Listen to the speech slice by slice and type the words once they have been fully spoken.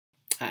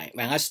Hi.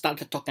 When I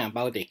started talking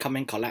about the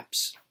coming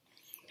collapse,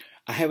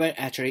 I haven't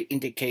actually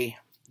indicated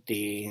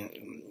the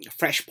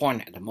fresh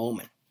point at the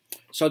moment.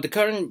 So the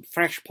current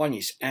fresh point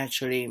is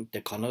actually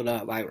the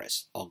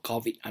coronavirus or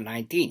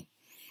COVID-19.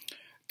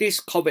 This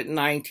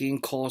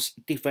COVID-19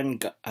 caused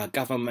different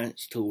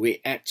governments to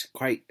react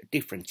quite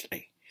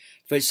differently.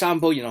 For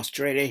example, in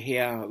Australia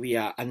here, we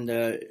are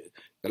under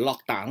the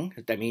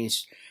lockdown. That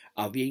means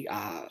we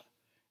are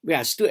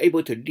still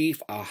able to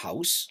leave our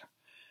house,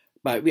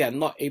 but we are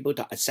not able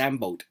to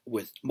assemble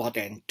with more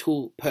than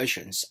 2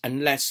 persons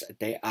unless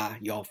they are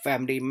your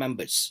family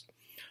members.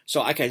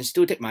 So I can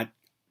still take my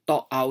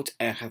dog out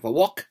and have a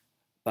walk,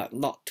 but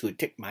not to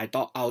take my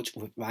dog out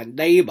with my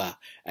neighbor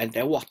and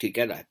then walk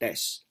together.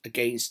 That's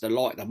against the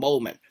law at the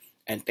moment,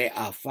 and there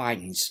are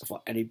fines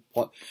for any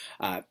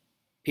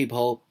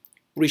people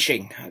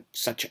reaching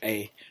such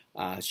a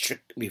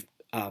strict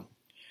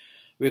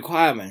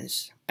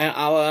requirements. And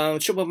our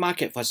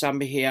supermarket, for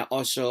example, here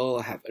also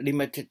have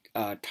limited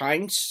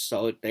times,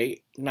 so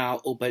they now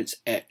opens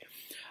at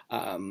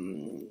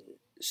 7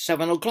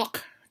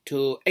 o'clock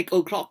to 8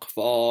 o'clock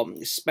for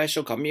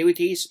special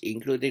communities,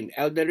 including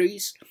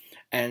elderlies,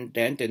 and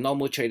then the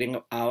normal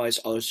trading hours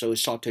also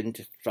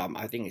shortened from,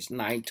 I think it's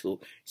 9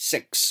 to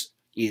 6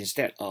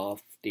 instead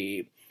of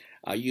the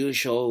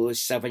usual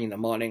 7 in the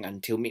morning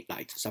until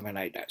midnight, something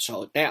like that.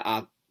 So there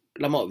are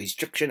a lot of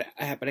restrictions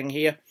happening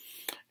here.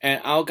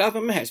 And our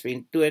government has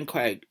been doing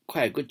quite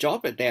a good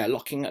job. They are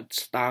locking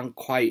us down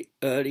quite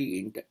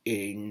early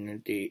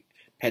in the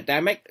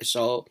pandemic.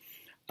 So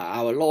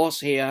our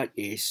loss here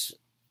is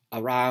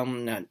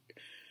around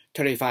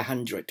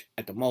 3,500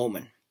 at the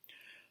moment.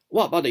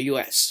 What about the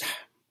US?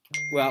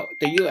 Well,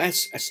 the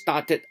US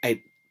started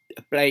a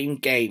playing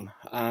game.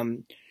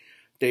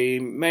 The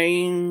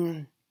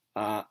main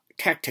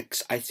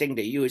tactics I think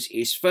they use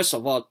is, first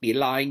of all,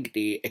 denying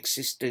the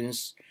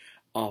existence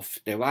of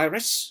the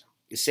virus,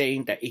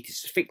 saying that it is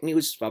fake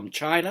news from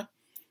China,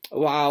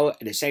 while at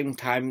the same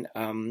time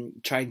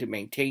trying to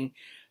maintain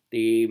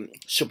the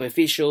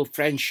superficial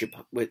friendship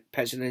with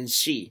President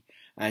Xi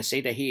and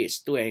say that he is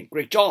doing a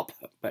great job.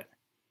 But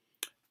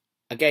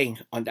again,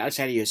 on the other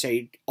side, you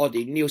say all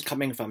the news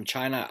coming from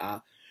China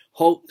are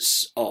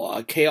hoax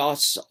or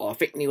chaos or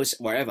fake news,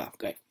 whatever.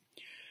 Okay.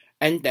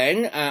 And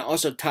then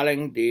also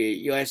telling the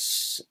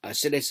US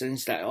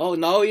citizens that, oh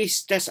no,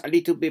 it's just a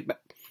little bit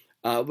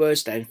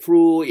worse than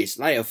flu. It's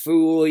like a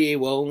flu. It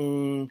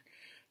won't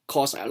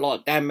cause a lot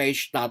of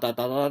damage.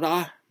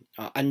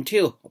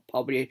 Until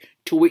probably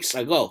 2 weeks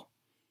ago,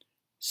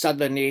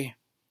 suddenly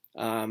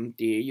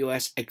the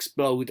US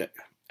exploded.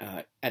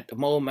 At the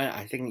moment,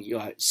 I think you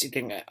are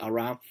sitting at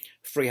around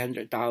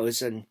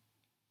 300,000,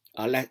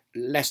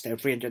 less than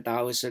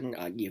 300,000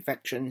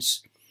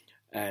 infections,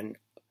 and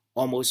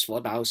almost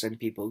 4,000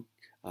 people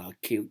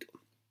killed.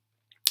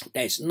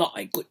 That is not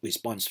a good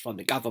response from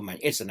the government,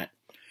 isn't it?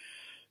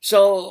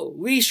 So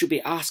we should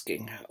be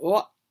asking,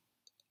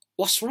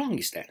 what's wrong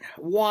is that?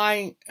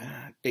 Why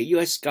the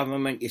US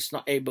government is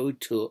not able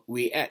to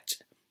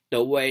react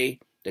the way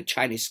the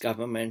Chinese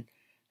government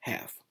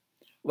have?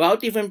 Well,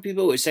 different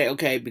people will say,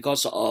 okay,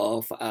 because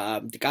of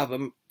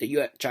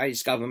the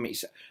Chinese government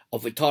is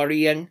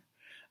authoritarian,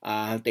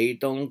 they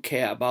don't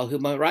care about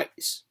human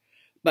rights.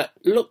 But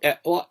look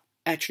at what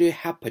actually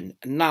happened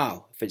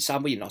now. For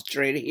example, in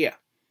Australia here,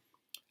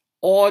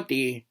 all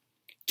the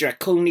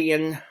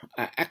draconian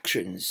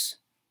actions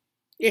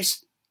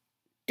is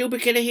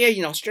duplicated here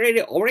in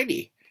Australia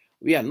already.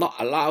 We are not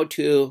allowed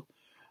to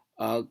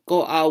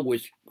go out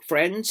with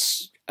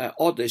friends.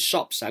 All the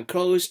shops are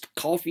closed.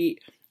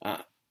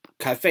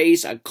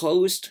 Cafes are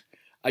closed.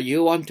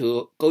 You want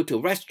to go to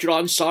a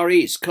restaurant,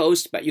 sorry, it's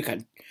closed, but you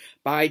can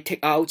buy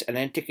takeout and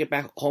then take it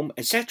back home,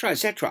 etc.,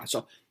 etc.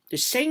 So the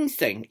same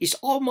thing is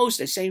almost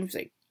the same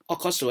thing. Of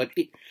course,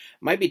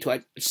 might be to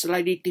a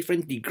slightly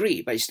different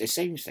degree, but it's the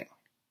same thing.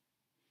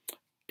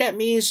 That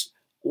means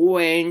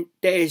when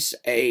there is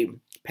a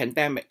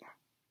pandemic,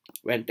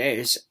 when there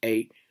is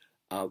a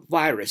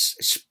virus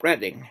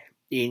spreading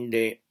in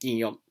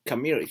your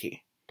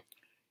community,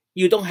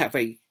 you don't have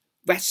a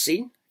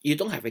vaccine, you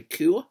don't have a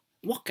cure,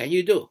 what can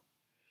you do?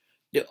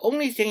 The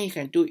only thing you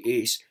can do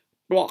is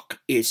block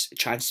its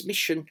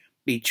transmission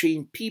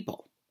between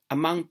people,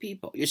 among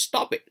people. You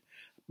stop it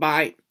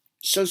by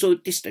social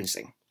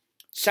distancing.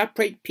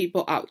 Separate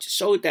people out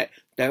so that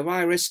the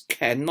virus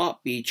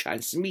cannot be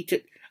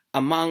transmitted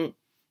among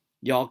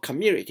your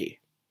community.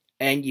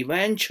 And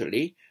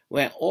eventually,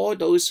 when all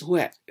those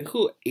who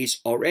is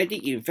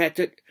already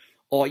infected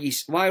or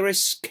is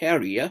virus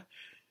carrier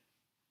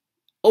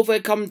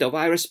overcome the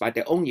virus by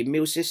their own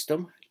immune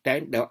system,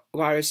 then the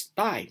virus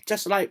die,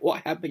 just like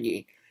what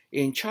happened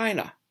in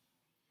China.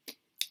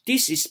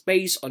 This is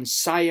based on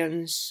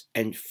science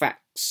and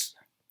facts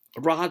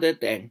rather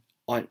than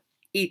on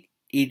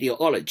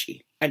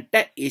ideology, and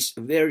that is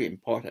very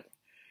important.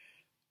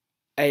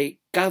 A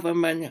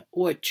government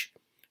which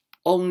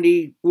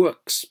only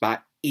works by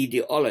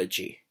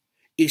ideology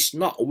is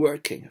not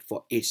working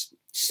for its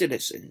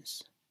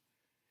citizens.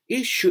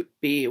 It should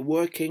be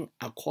working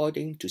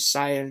according to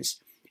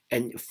science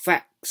and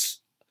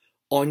facts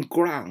on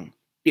ground.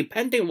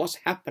 Depending on what's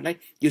happening,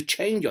 you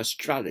change your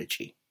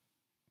strategy.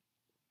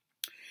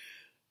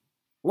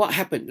 What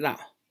happened now?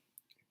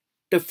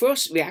 The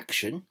first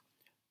reaction,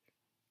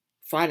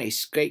 find a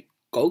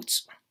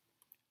scapegoat,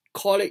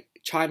 call it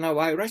China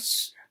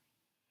virus,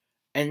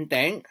 and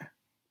then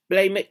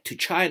blame it to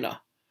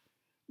China,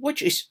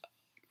 which is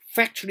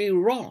factually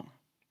wrong.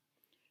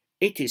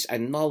 It is a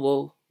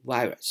novel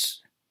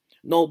virus.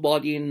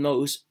 Nobody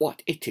knows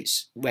what it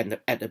is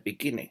at the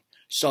beginning.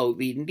 So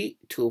we need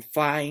to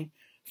find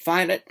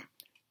it,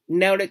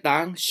 nail it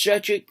down,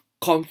 search it,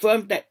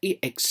 confirm that it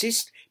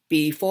exists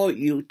before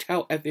you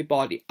tell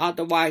everybody.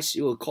 Otherwise,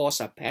 you will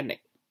cause a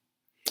panic.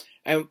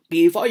 And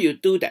before you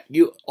do that,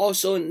 you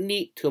also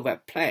need to have a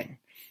plan.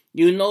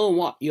 You know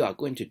what you are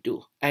going to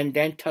do, and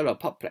then tell the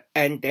public,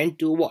 and then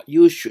do what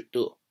you should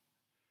do.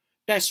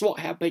 That's what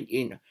happened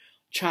in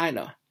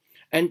China.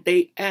 And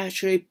they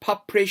actually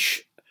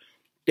published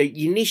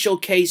the initial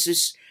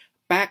cases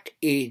back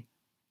in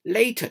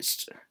the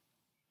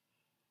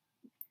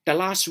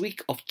last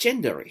week of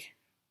January.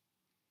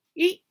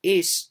 It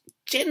is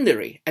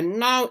January, and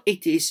now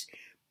it is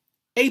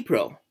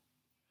April.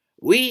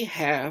 We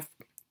have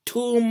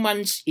 2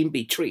 months in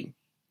between,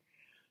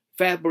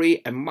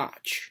 February and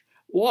March.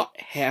 What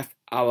have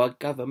our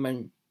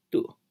government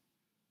do?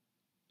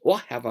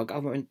 What have our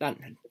government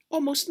done?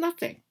 Almost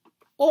nothing.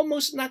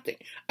 Almost nothing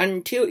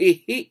until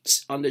it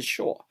hits on the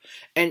shore.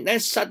 And then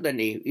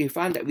suddenly we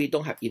find that we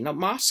don't have enough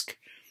masks.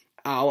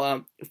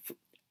 Our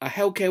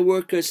healthcare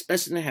workers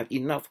doesn't have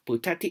enough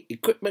protective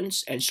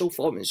equipment, and so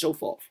forth and so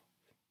forth.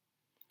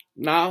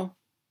 Now,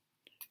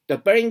 the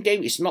blame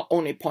game is not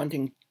only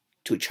pointing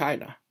to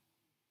China.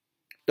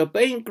 The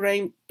blame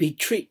game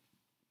between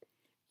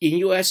in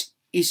US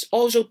is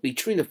also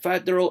between the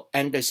federal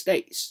and the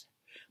states.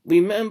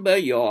 Remember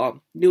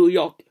your New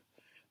York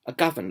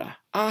governor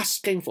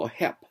asking for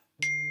help.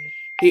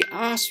 He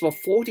asked for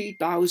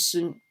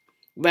 40,000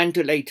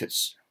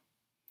 ventilators.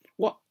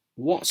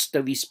 What's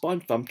the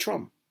response from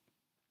Trump?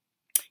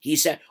 He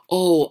said,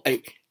 oh,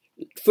 a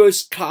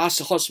first-class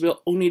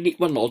hospital only need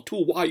 1 or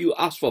 2. Why you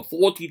ask for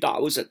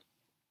 40,000?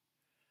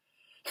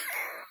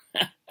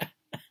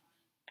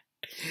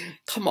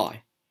 Come on.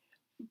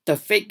 The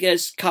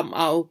figures come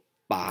out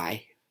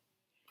by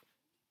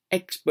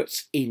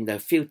experts in the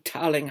field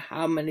telling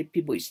how many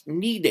people is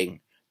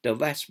needing the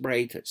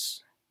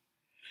respirators.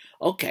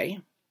 Okay,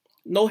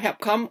 no help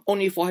come,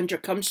 only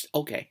 400 comes,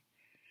 okay.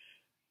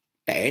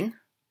 Then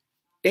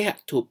they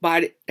have to buy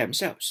it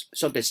themselves.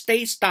 So the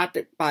state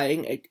started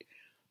buying it,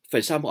 for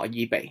example, on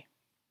eBay.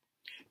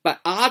 But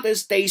other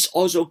states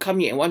also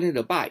come in and wanted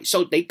to buy,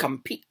 so they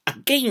compete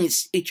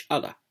against each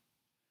other.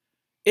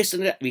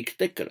 Isn't that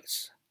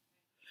ridiculous?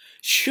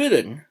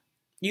 Shouldn't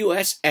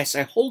US as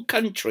a whole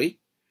country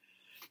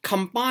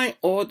combine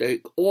all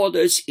the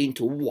orders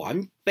into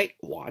one big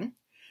one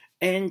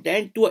and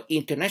then do an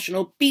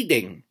international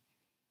bidding?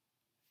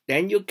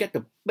 Then you get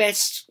the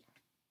best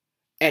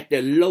at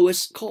the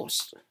lowest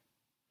cost.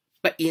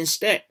 But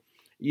instead,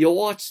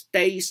 your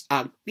states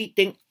are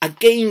bidding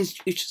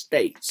against each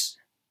state.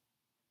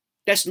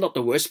 That's not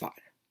the worst part.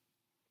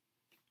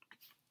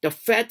 The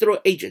federal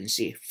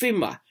agency,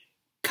 FEMA,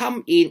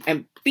 come in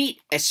and bid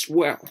as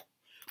well,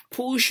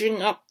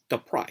 pushing up the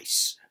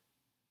price.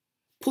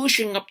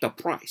 Pushing up the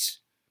price.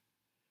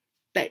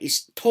 That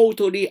is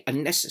totally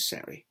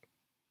unnecessary.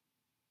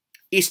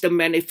 Is the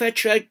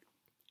manufacturer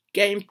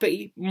getting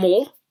paid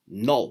more?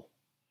 No.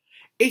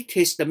 It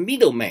is the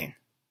middleman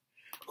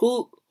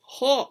who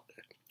hog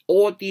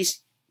all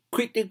these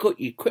critical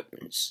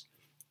equipments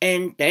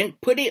and then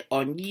put it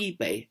on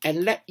eBay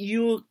and let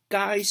you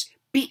guys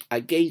bid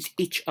against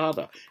each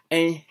other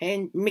and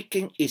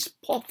making its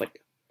profit.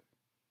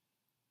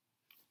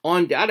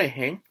 On the other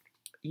hand,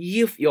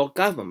 if your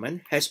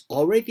government has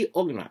already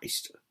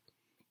organized,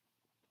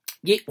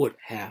 it would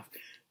have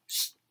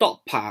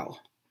stockpile,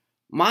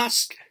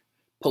 masks,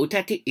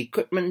 protective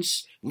equipment,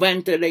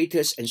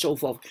 ventilators, and so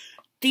forth.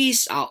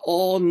 These are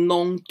all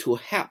known to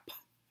help.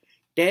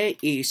 There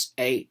is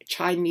a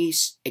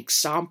Chinese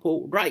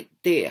example right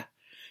there.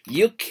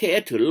 You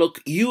care to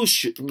look, you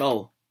should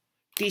know.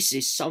 This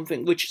is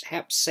something which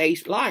helps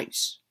save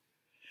lives.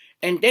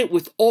 And then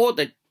with all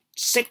the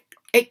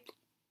 8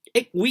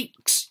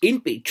 weeks in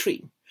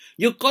between,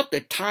 you got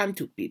the time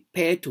to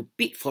prepare, to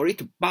bid for it,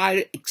 to buy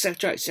it,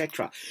 etc.,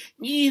 etc.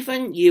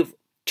 Even if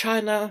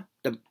China,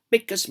 the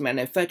biggest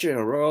manufacturer in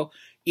the world,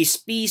 is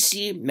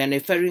busy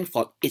manufacturing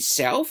for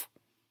itself,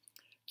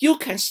 you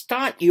can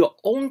start your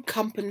own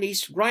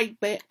companies right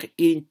back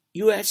in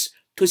US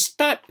to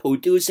start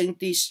producing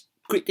these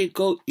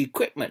critical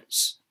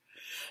equipments.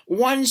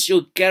 Once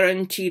you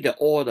guarantee the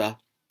order,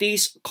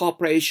 these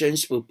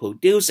corporations will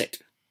produce it.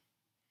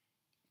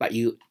 But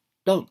you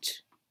don't.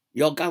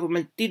 Your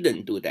government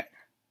didn't do that.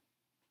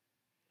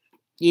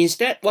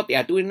 Instead, what they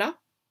are doing now?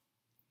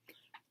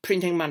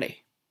 Printing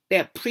money. They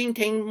are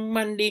printing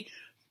money.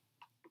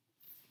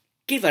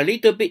 Give a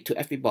little bit to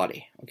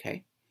everybody,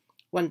 okay?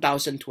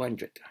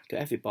 1,200 to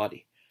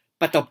everybody.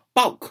 But the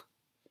bulk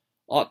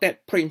of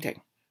that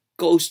printing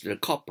goes to the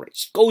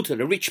corporates, go to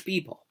the rich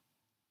people.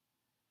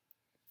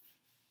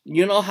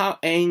 You know how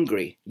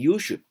angry you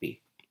should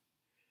be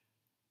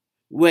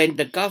when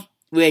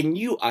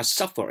you are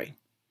suffering.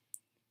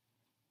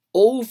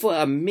 Over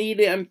 1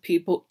 million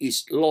people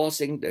is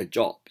losing their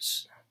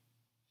jobs.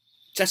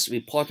 Just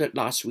reported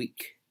last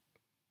week.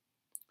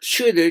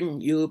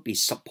 Shouldn't you be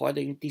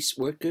supporting these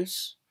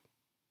workers?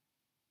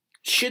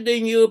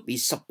 Shouldn't you be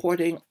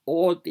supporting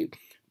all the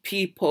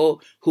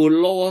people who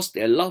lost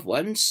their loved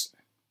ones?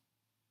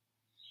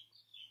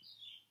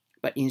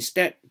 But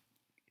instead,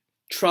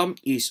 Trump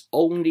is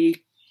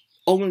only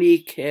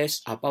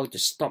cares about the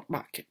stock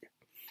market.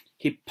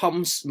 He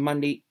pumps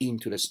money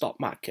into the stock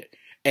market,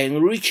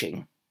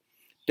 enriching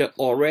the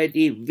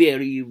already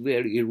very,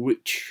 very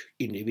rich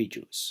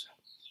individuals.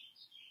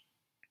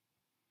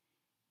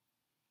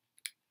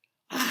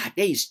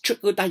 There is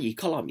trickle-down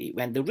economy.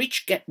 When the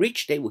rich get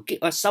rich, they will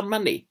give us some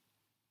money.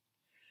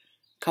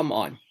 Come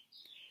on.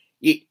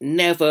 It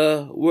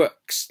never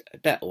works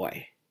that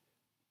way.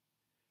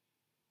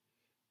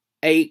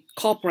 A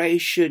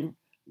corporation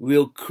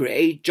will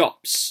create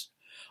jobs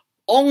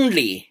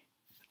only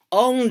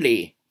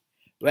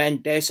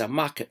when there's a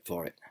market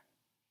for it.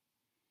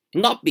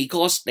 Not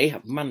because they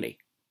have money.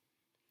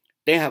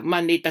 They have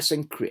money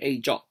doesn't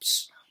create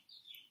jobs.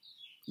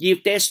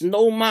 If there's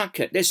no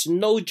market, there's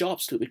no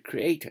jobs to be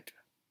created.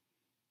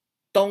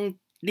 Don't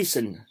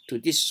listen to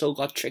this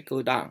so-called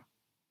trickle-down.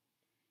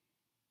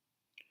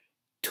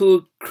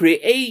 To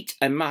create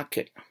a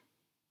market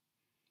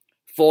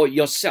for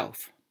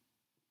yourself,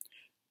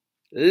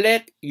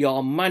 let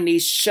your money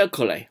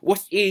circulate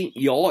within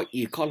your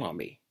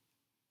economy.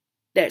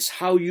 That's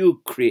how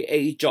you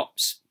create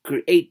jobs,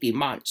 create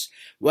demands.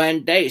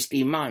 When there is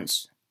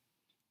demands,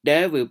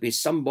 there will be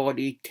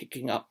somebody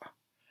taking up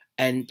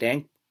and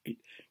then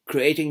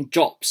creating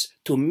jobs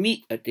to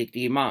meet the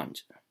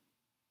demand.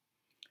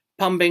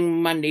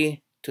 Pumping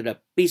money to the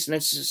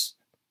businesses,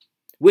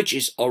 which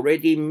is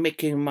already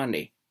making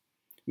money,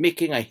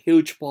 making a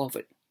huge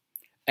profit,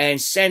 and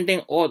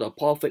sending all the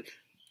profit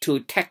to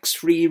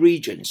tax-free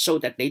regions so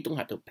that they don't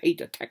have to pay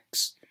the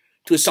tax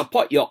to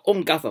support your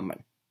own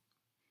government.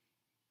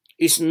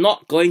 It's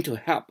not going to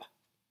help.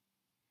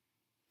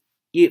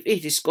 If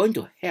it is going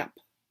to help,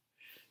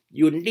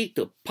 you need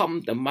to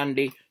pump the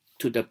money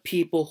to the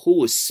people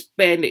who will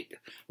spend it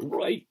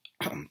right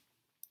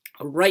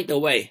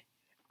away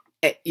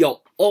at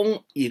your own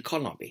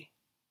economy.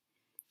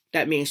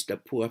 That means the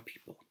poor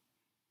people.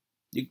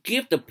 You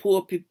give the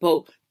poor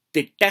people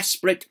the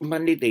desperate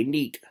money they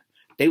need,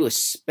 they will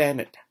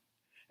spend it.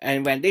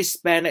 And when they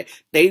spend it,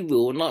 they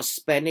will not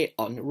spend it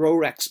on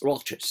Rolex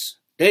watches.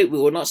 They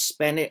will not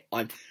spend it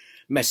on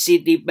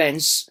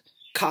Mercedes-Benz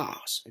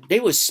cars. They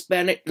will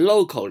spend it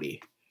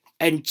locally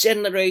and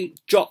generate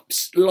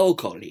jobs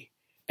locally.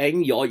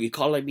 And your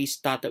economy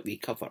started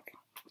recovering.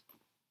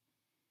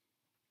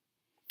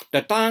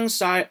 The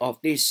downside of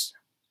this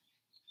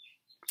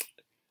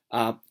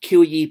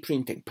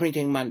QE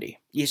printing money,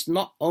 is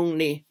not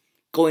only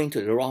going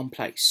to the wrong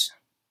place,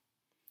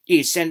 it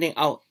is sending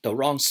out the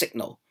wrong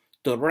signal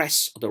to the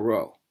rest of the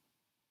world.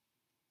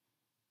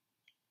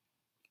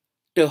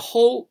 The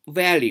whole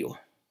value,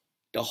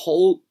 the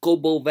whole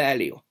global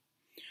value,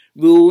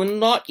 will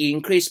not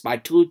increase by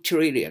 $2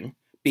 trillion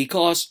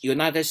because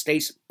United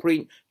States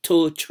print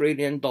 $2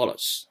 trillion.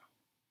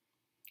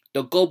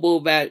 The global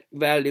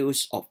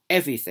values of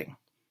everything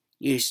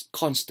is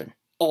constant,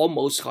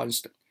 almost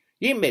constant.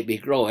 It may be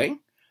growing,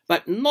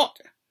 but not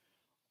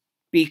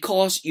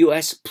because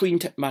US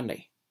printed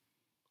money.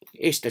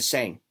 It's the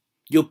same.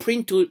 You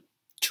print $2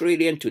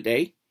 trillion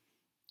today,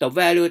 the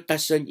value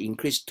doesn't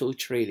increase $2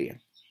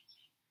 trillion.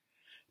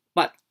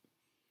 But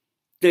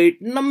the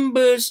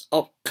numbers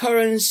of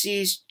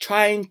currencies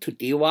trying to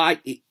divide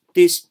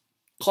this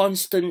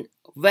constant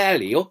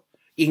value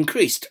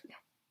increased.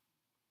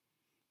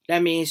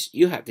 That means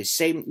you have the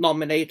same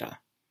denominator,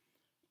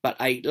 but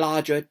a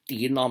larger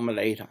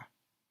denominator.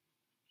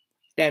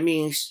 That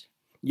means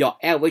your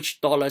average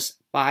dollars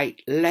buy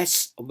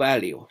less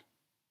value.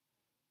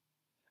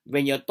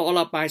 When your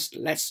dollar buys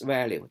less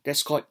value,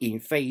 that's called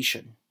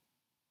inflation.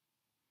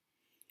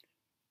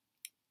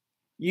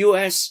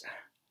 US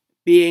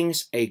being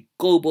a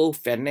global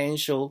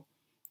financial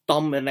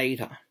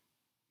dominator,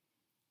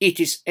 it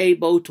is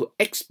able to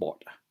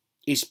export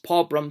its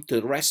problem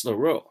to the rest of the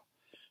world.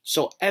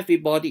 So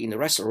everybody in the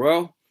rest of the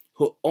world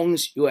who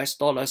owns US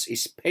dollars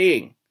is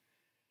paying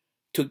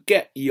to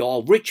get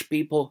your rich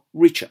people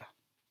richer.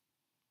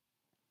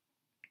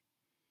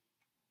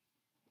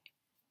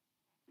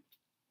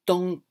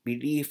 Don't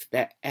believe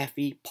that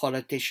every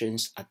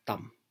politicians are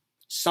dumb.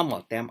 Some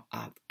of them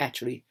are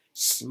actually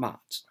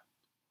smart.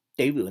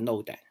 They will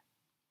know that.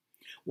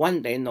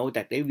 When they know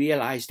that, they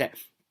realize that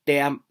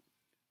their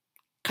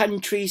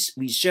country's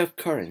reserve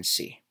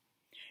currency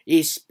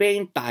is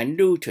being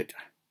diluted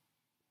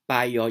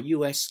by your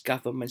US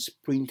government's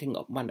printing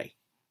of money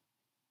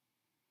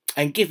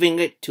and giving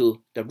it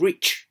to the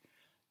rich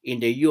in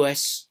the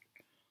US,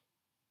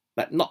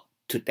 but not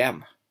to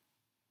them.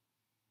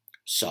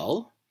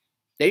 So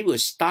they will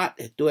start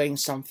doing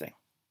something.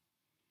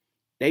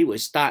 They will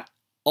start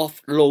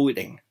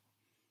offloading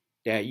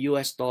their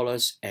US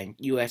dollars and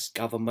US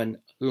government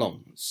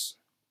loans.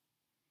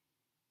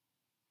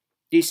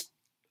 This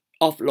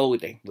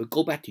offloading will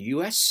go back to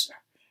US.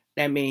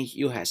 That means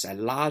you have a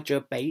larger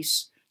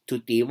base to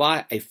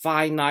divide a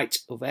finite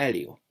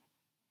value.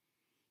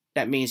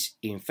 That means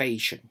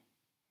inflation.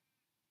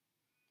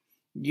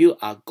 You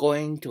are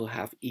going to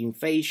have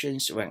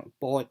inflations when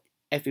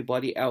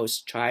everybody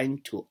else trying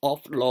to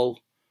offload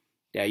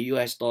their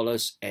US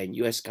dollars and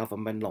US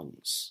government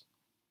loans.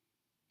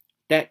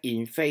 That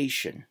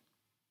inflation,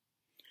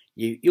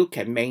 you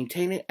can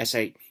maintain it as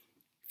a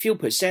few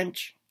percent,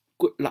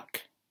 good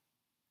luck.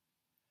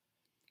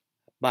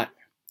 But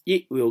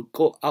it will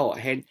go out of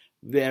hand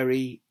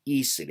very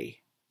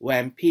easily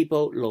when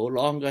people no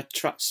longer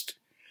trust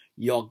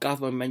your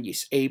government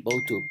is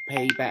able to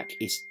pay back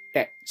its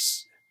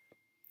debts.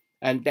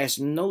 And there's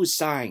no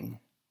sign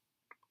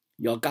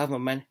your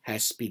government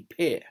has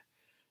prepared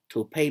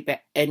to pay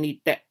back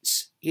any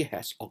debts it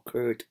has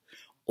occurred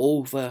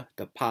over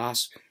the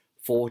past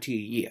 40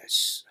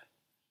 years.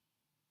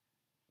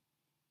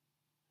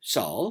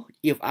 So,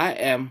 if I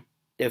am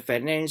the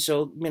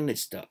financial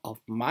minister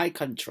of my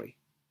country,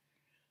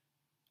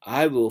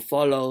 I will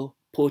follow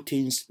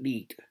Putin's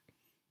lead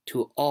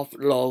to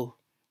offload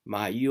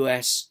my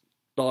US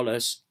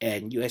dollars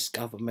and US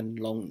government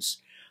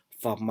loans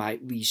from my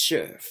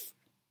reserve.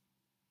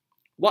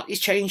 What it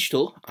changed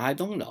to, I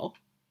don't know,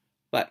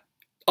 but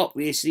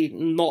obviously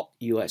not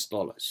US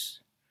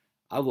dollars.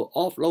 I will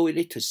offload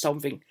it to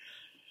something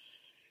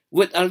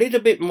with a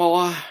little bit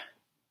more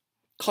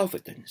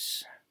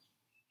confidence.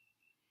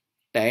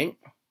 Then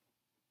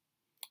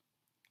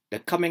the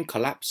coming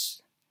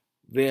collapse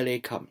really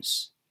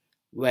comes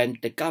when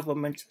the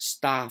government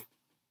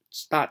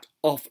start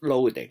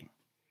offloading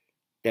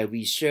the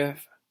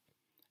reserve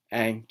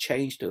and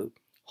change the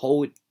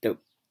whole the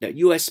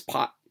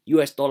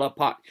US dollar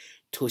part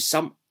to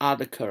some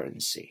other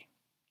currency.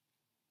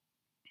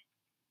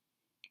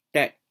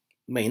 That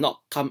may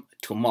not come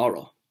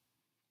tomorrow,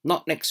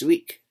 not next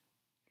week,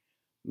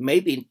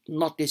 maybe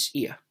not this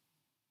year,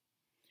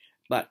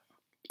 but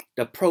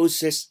the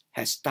process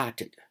has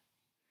started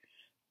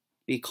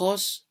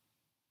because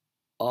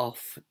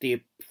of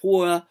the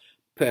poor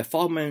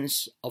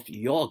performance of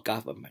your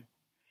government.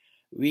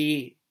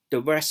 We,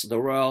 the rest of the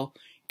world,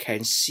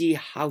 can see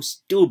how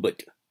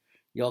stupid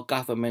your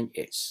government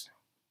is.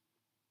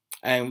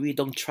 And we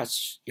don't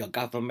trust your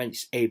government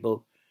is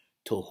able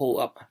to hold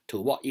up to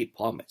what it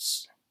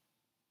promised.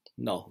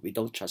 No, we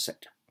don't trust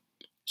it.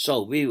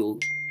 So we will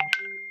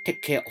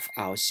take care of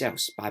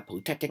ourselves by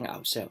protecting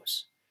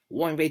ourselves.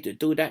 One way to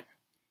do that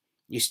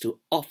is to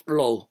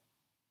offload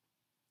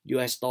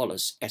US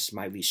dollars as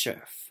my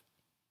reserve.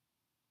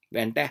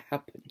 When that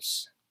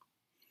happens,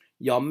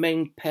 your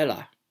main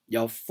pillar,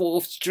 your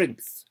fourth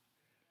strength,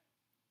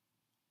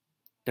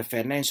 the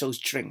financial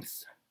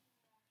strength,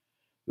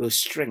 will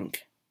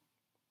shrink.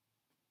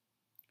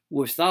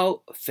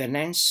 Without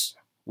finance,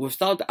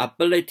 without the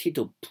ability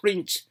to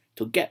print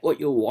to get what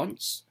you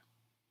want,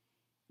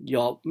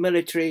 your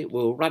military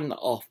will run out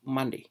of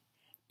money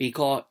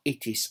because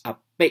it is a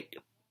big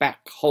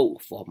black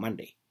hole for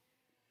money.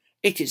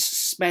 It is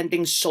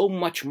spending so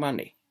much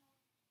money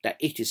that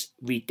it is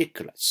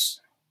ridiculous.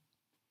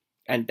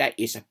 And that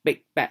is a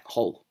big black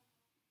hole.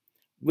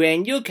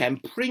 When you can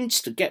print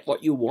to get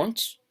what you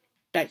want,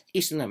 that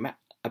isn't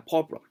a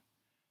problem.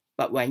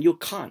 But when you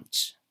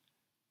can't,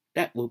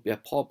 that will be a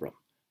problem.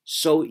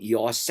 So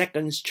your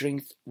second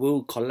strength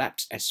will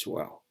collapse as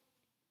well.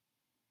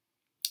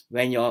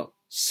 When your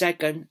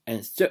second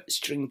and third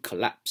strength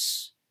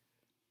collapse,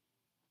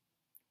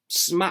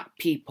 smart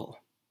people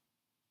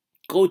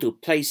go to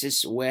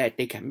places where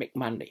they can make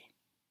money.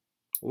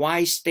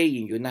 Why stay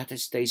in the United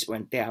States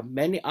when there are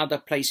many other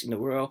places in the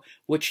world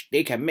which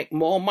they can make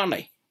more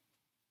money?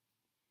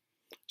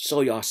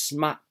 So your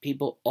smart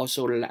people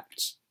also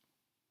left.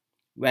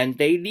 When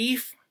they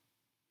leave,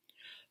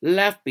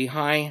 left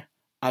behind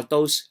are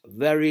those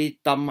very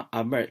dumb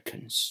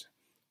Americans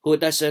who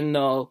doesn't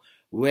know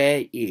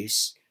where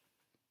is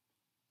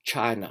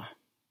China,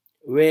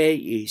 where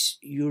is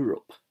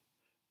Europe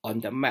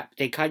on the map.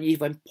 They can't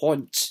even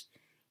point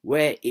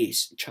where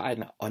is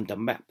China on the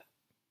map.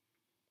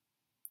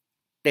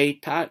 They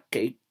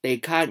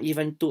can't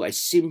even do a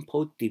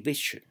simple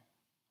division.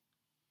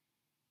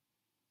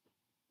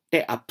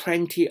 There are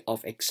plenty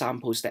of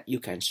examples that you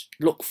can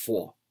look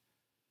for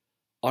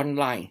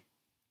online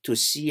to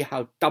see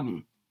how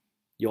dumb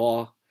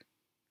your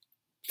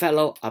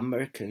fellow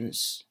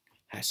Americans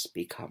has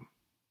become.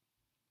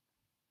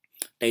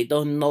 They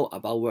don't know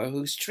about world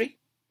history.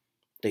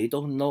 They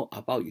don't know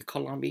about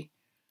economy.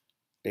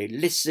 They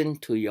listen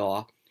to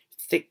your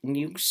fake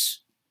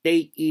news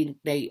day in,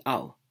 day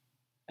out,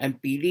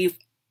 and believe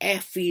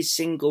every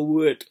single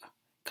word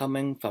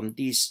coming from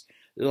these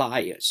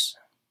liars.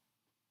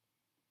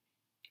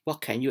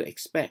 What can you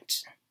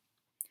expect?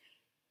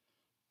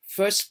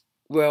 First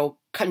world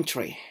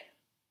country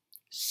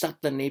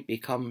suddenly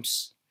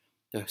becomes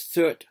the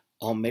third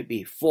or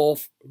maybe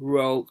fourth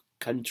world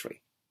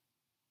country.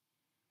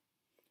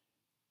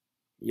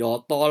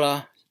 Your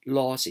dollar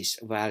lost its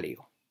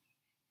value.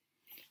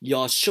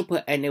 your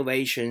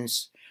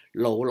superannuations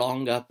no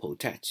longer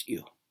protect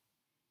you.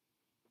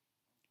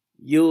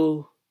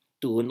 You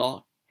do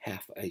not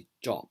have a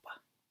job.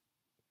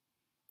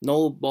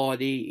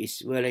 Nobody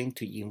is willing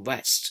to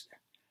invest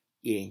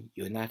in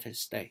United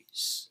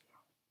States.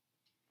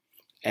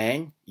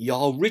 And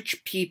your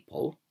rich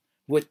people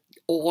with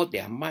all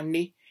their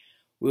money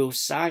will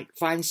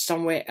find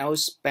somewhere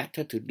else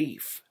better to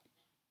live.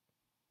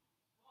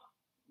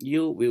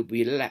 You will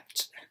be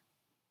left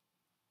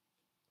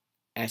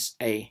as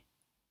a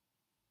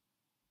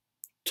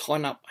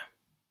torn up,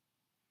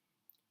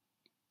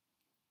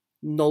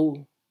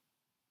 no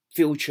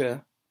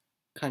future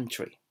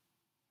country.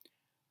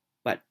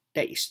 But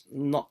that is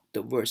not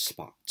the worst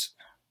part.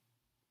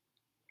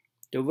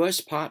 The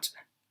worst part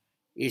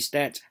is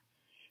that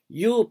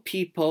you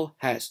people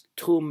have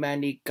too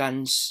many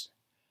guns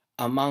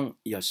among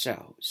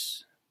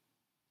yourselves.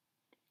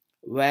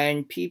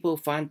 When people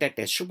find that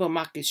their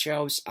supermarket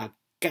shelves are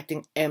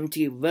getting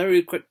empty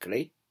very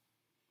quickly,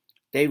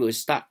 they will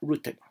start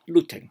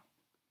looting.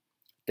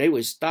 They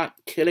will start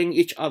killing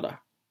each other.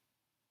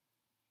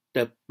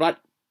 The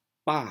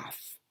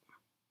bloodbath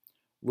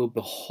will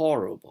be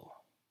horrible,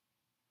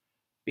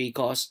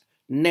 because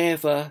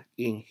never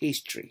in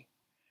history,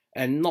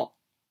 and not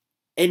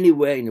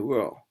anywhere in the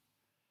world,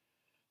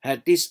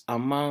 had this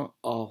amount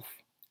of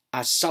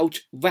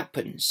assault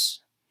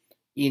weapons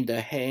in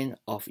the hand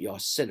of your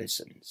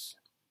citizens.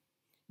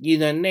 In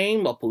the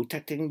name of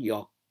protecting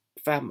your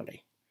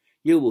family,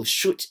 you will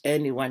shoot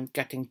anyone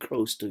getting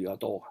close to your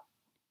door.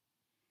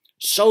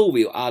 So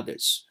will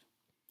others.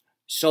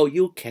 So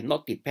you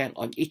cannot depend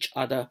on each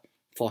other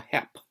for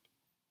help.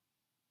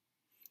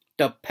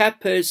 The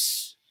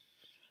peppers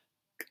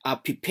are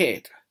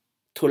prepared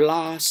to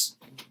last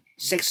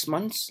 6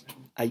 months,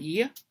 a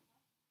year,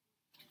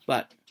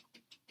 but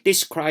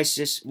this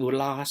crisis will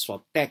last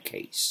for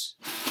decades.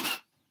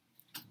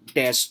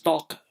 Their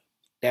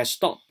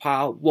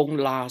stockpile won't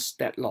last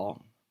that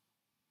long.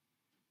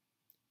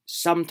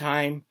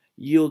 Sometime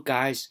you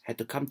guys had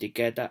to come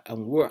together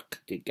and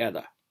work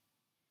together.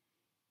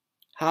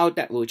 How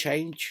that will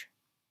change?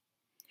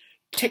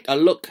 Take a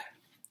look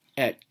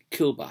at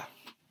Cuba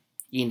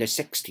in the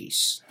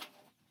 60s.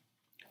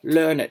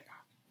 Learn it.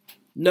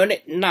 Learn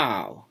it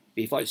now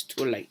before it's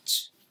too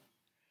late.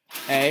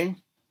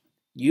 And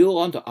you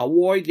want to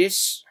avoid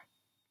this,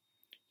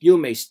 you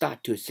may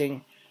start to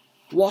think,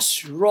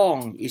 what's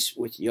wrong is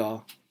with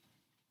your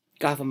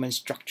government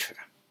structure?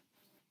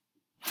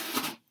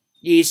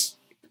 Is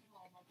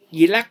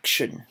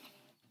election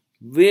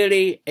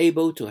really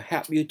able to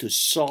help you to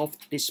solve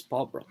this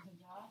problem?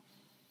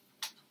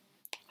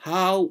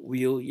 How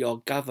will your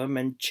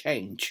government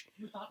change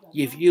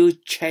if you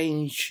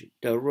change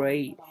the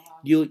way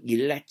you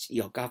elect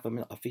your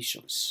government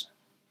officials?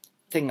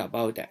 Think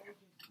about that.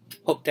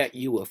 Hope that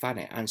you will find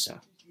an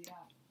answer.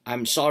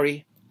 I'm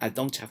sorry, I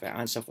don't have an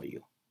answer for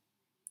you.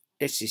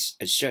 This is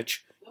a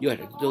search you have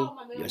to do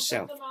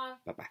yourself.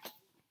 Bye-bye.